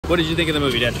What did you think of the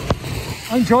movie, Dad?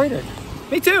 I enjoyed it.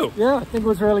 Me too. Yeah, I think it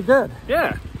was really good.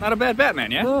 Yeah, not a bad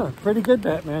Batman, yeah? Yeah, pretty good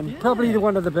Batman. Yeah. Probably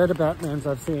one of the better Batmans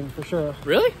I've seen, for sure.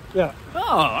 Really? Yeah. Oh,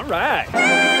 all right.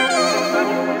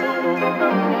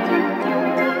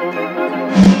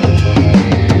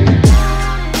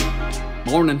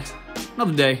 Morning.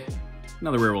 Another day,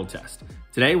 another real-world test.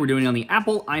 Today we're doing it on the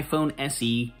Apple iPhone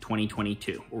SE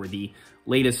 2022, or the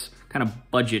latest kind of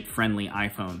budget-friendly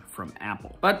iPhone from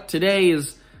Apple. But today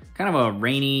is kind of a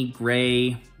rainy,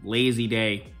 gray, lazy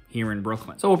day here in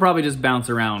Brooklyn. So we'll probably just bounce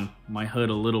around my hood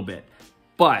a little bit.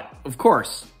 But, of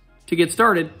course, to get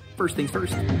started, first things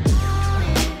first. On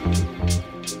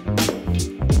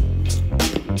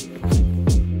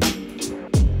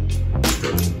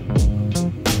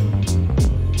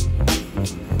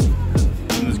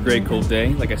this great cold day,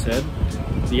 like I said,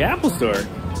 the Apple Store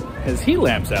has heat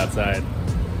lamps outside,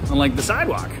 unlike the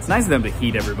sidewalk. It's nice of them to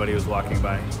heat everybody who's walking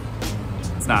by.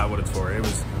 It's not what it's for.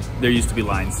 There used to be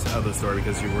lines out of the store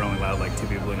because you were only allowed like 2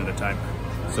 people in at a time.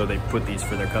 So they put these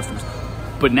for their customers.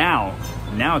 But now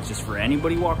it's just for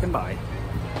anybody walking by,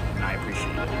 and I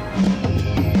appreciate it.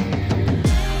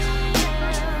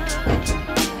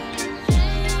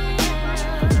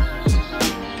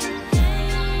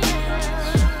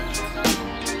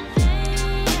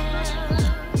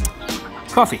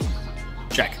 Coffee.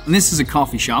 Check. And this is a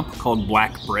coffee shop called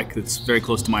Black Brick that's very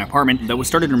close to my apartment that was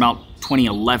started in about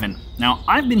 2011. Now,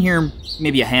 I've been here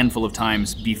maybe a handful of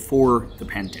times before the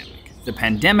pandemic. The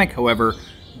pandemic, however,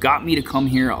 got me to come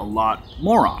here a lot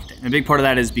more often. And a big part of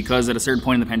that is because at a certain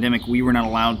point in the pandemic, we were not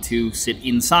allowed to sit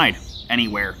inside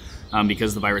anywhere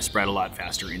because the virus spread a lot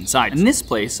faster inside. And this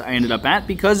place I ended up at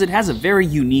because it has a very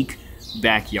unique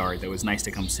backyard that was nice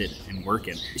to come sit and work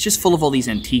in. It's just full of all these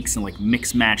antiques and like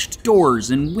mix-matched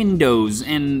doors and windows,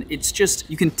 and it's just,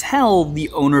 you can tell the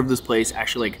owner of this place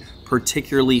actually like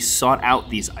particularly sought out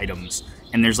these items,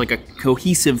 and there's like a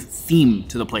cohesive theme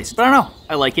to the place. But I don't know,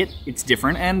 I like it, it's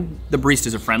different, and the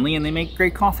baristas are friendly and they make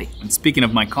great coffee. And speaking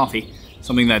of my coffee,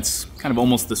 something that's kind of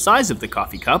almost the size of the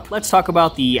coffee cup, let's talk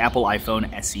about the Apple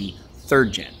iPhone SE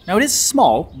 3rd Gen. Now it is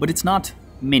small, but it's not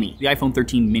mini. The iPhone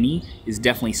 13 mini is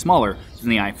definitely smaller than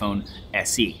the iPhone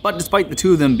SE. But despite the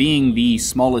two of them being the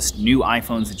smallest new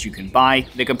iPhones that you can buy,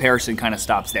 the comparison kind of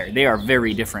stops there. They are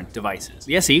very different devices.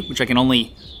 The SE, which I can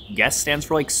only guess stands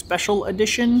for like special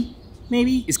edition,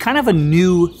 maybe, is kind of a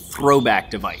new throwback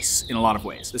device in a lot of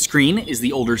ways. The screen is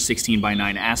the older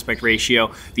 16:9 aspect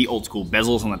ratio, the old school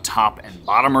bezels on the top and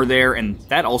bottom are there, and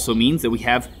that also means that we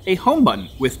have a home button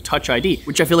with Touch ID,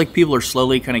 which I feel like people are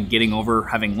slowly kind of getting over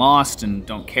having lost and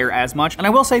don't care as much. And I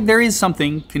will say there is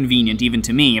something convenient, even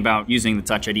to me, about using the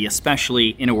Touch ID,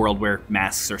 especially in a world where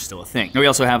masks are still a thing. Now we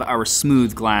also have our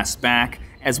smooth glass back,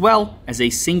 as well as a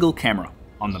single camera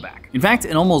on the back. In fact,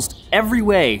 in almost every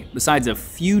way, besides a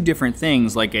few different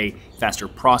things like a faster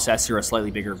processor, a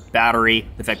slightly bigger battery,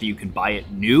 the fact that you can buy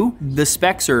it new, the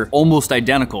specs are almost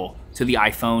identical to the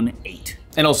iPhone 8.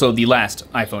 And also the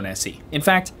last iPhone SE. In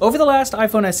fact, over the last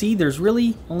iPhone SE, there's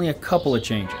really only a couple of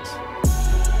changes.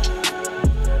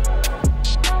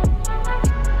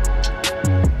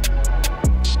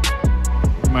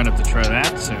 Might have to try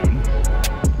that soon.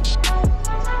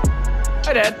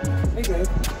 Hi, Dad. Hey, Dave.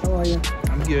 How are you?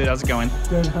 I'm good. How's it going?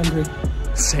 Good, hungry.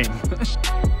 Same.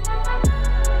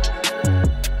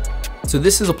 So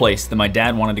this is a place that my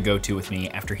dad wanted to go to with me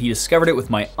after he discovered it with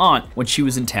my aunt when she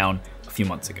was in town a few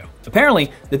months ago.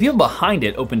 Apparently, the people behind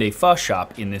it opened a pho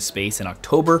shop in this space in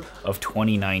October of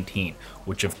 2019,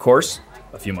 which of course,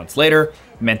 a few months later,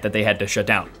 meant that they had to shut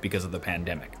down because of the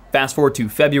pandemic. Fast forward to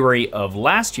February of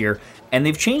last year, and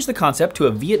they've changed the concept to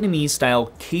a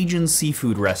Vietnamese-style Cajun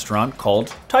seafood restaurant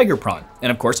called Tiger Prawn.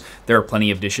 And of course, there are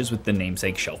plenty of dishes with the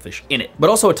namesake shellfish in it, but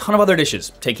also a ton of other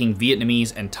dishes taking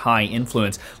Vietnamese and Thai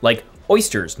influence, like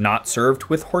oysters not served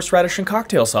with horseradish and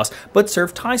cocktail sauce, but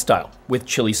served Thai style with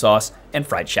chili sauce and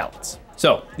fried shallots.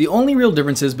 So, the only real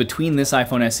differences between this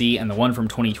iPhone SE and the one from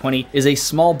 2020 is a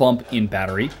small bump in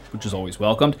battery, which is always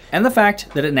welcomed, and the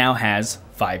fact that it now has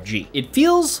 5G. It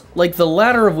feels like the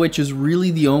latter of which is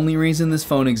really the only reason this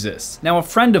phone exists. Now, a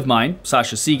friend of mine,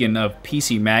 Sasha Segan of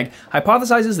PC Mag,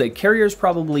 hypothesizes that carriers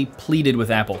probably pleaded with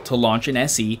Apple to launch an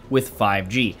SE with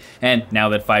 5G. And now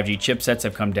that 5G chipsets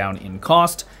have come down in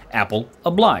cost, Apple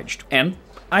obliged. And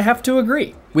I have to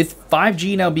agree. With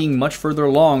 5G now being much further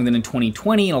along than in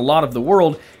 2020 in a lot of the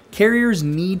world, carriers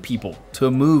need people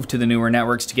to move to the newer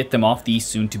networks to get them off the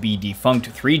soon-to-be defunct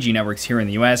 3G networks here in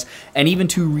the US, and even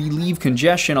to relieve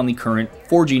congestion on the current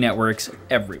 4G networks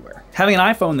everywhere. Having an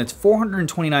iPhone that's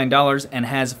 $429 and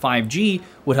has 5G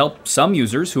would help some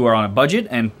users who are on a budget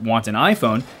and want an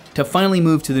iPhone to finally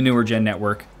move to the newer gen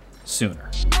network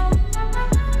sooner.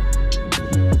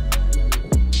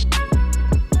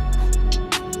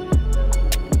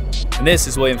 And this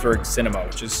is Williamsburg Cinema,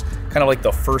 which is kind of like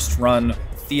the first run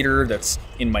theater that's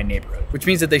in my neighborhood, which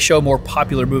means that they show more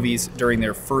popular movies during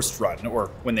their first run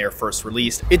or when they are first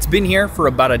released. It's been here for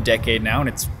about a decade now, and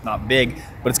it's not big,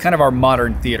 but it's kind of our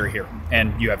modern theater here.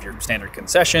 And you have your standard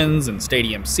concessions and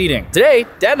stadium seating. Today,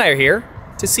 Dad and I are here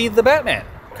to see The Batman.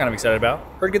 Kind of excited about,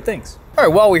 heard good things. All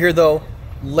right, while we're here though,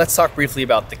 let's talk briefly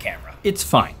about the camera. It's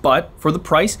fine, but for the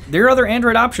price, there are other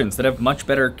Android options that have much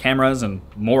better cameras and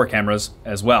more cameras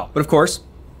as well. But of course,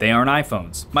 they aren't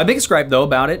iPhones. My biggest gripe though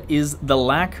about it is the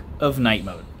lack of night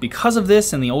mode. Because of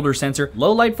this and the older sensor,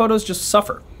 low light photos just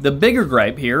suffer. The bigger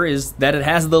gripe here is that it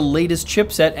has the latest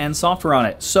chipset and software on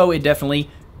it, so it definitely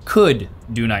could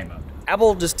do night mode.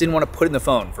 Apple just didn't want to put it in the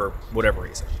phone for whatever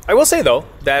reason. I will say though,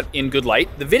 that in good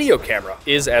light, the video camera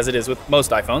is, as it is with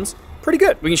most iPhones, pretty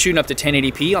good. We can shoot up to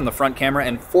 1080p on the front camera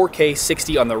and 4K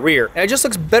 60 on the rear, and it just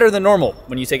looks better than normal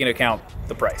when you take into account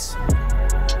the price.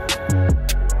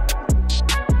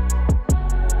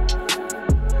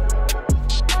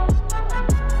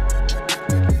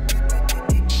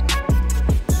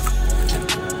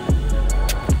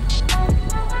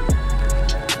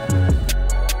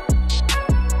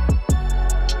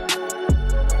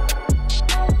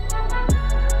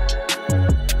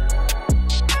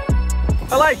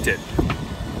 I liked it.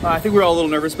 I think we were all a little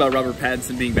nervous about Robert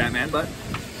Pattinson being Batman, but I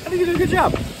think he did a good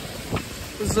job.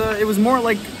 It was more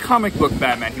like comic book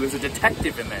Batman. He was a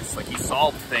detective in this, like he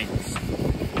solved things.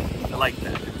 I liked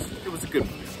that. It was a good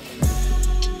movie.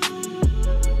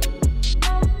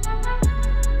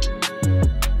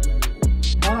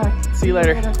 Bye. See you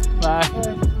later. Bye.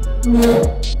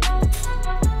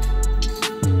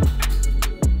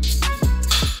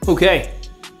 Okay,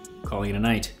 calling it a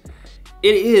night.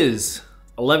 It is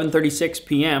 11:36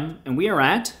 p.m. and we are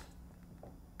at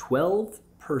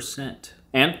 12%.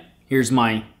 And here's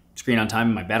my screen on time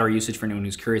and my battery usage for anyone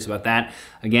who's curious about that.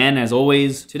 Again, as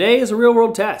always, today is a real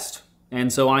world test.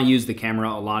 And so I use the camera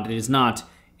a lot. It is not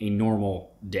a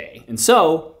normal day. And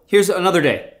so here's another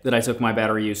day that I took my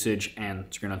battery usage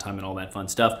and screen on time and all that fun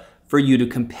stuff for you to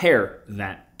compare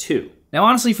that to. Now,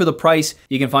 honestly, for the price,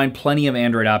 you can find plenty of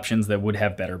Android options that would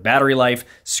have better battery life,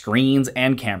 screens,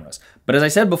 and cameras. But as I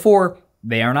said before,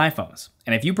 they aren't iPhones.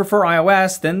 And if you prefer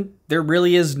iOS, then there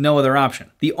really is no other option.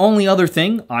 The only other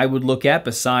thing I would look at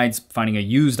besides finding a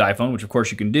used iPhone, which of course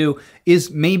you can do,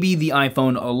 is maybe the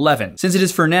iPhone 11, since it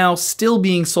is for now still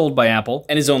being sold by Apple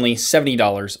and is only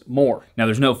 $70 more. Now,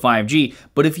 there's no 5G,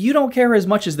 but if you don't care as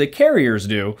much as the carriers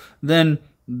do, then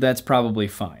that's probably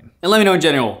fine. And let me know in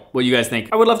general what you guys think.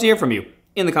 I would love to hear from you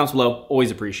in the comments below. Always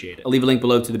appreciate it. I'll leave a link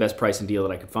below to the best price and deal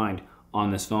that I could find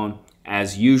on this phone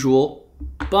as usual.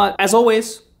 But as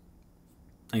always,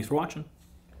 thanks for watching.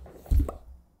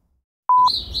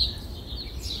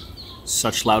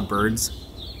 Such loud birds.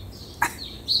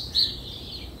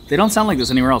 They don't sound like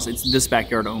this anywhere else. It's this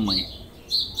backyard only.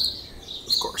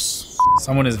 Of course.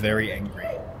 Someone is very angry.